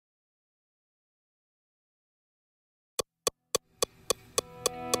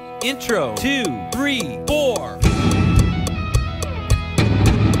Intro 2, 3, 4.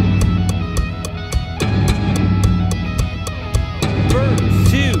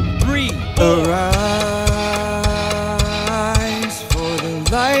 Verse 2, 3, 4. Arise, for the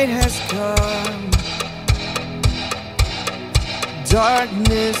light has come.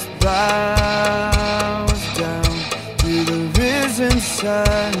 Darkness bows down to the risen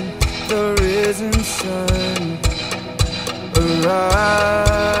sun, the risen sun. Arise,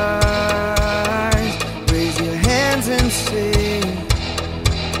 raise your hands and sing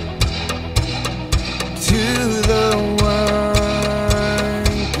to the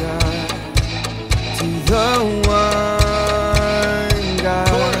one God, to the one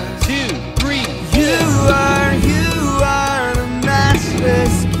God. 2, 3, 4. You are the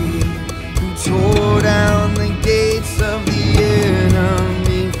matchless King who tore down the gates of the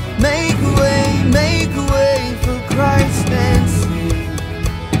enemy. Make way for Christ and sing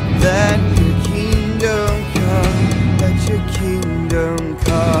that your kingdom come, that your kingdom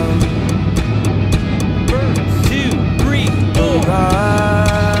come. Verse 2, 3, 4.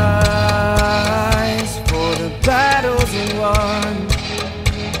 Arise, for the battles won.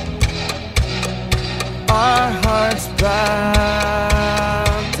 Our hearts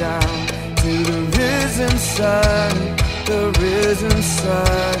bow down to the risen sun, the risen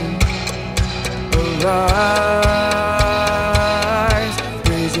sun. Arise,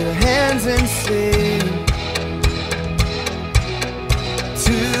 raise your hands and sing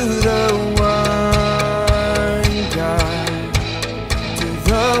to the one God, to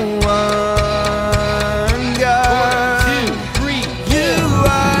the one God. 2, 3, 4.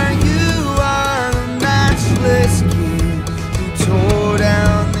 You are the matchless King who tore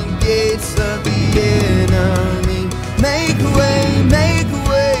down the gates of the enemy. Make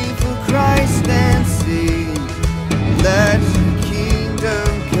way for Christ and sing. Let your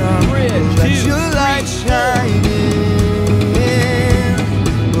kingdom come. Bridge, Let 2, your light 3, 4. shine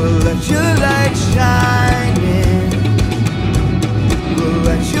in. Well, let your light shine in. Well,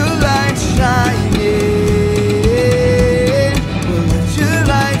 let your light shine in. Well, let your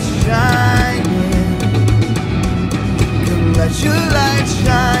light shine in. Come, let your light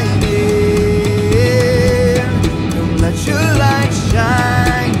shine in. Come, let your light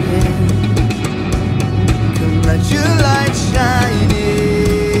shine in. Come, let your light shine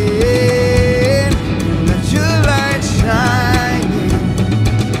in. Come, let your light shine in.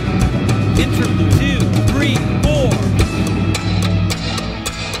 Interlude 2, 3, 4.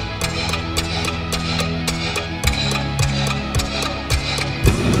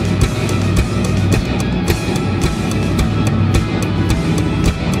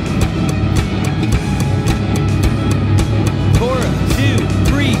 Chorus 2,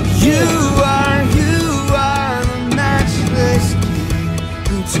 3, 4. You are the matchless King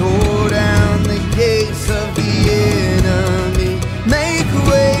who tore down the gates of the enemy. Make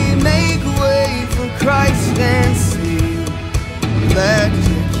way for Christ and sing. Let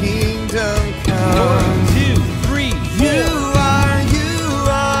your kingdom come. Chorus 2, 3, 4. You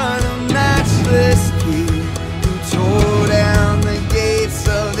are the matchless King who tore down the gates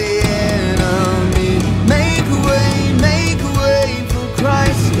of the enemy. Make way for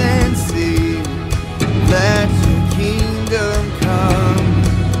Christ and sing. Let your kingdom come.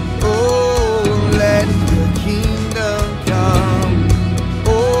 Oh, let your kingdom come.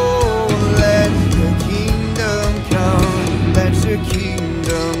 Oh, let your kingdom come. Let your kingdom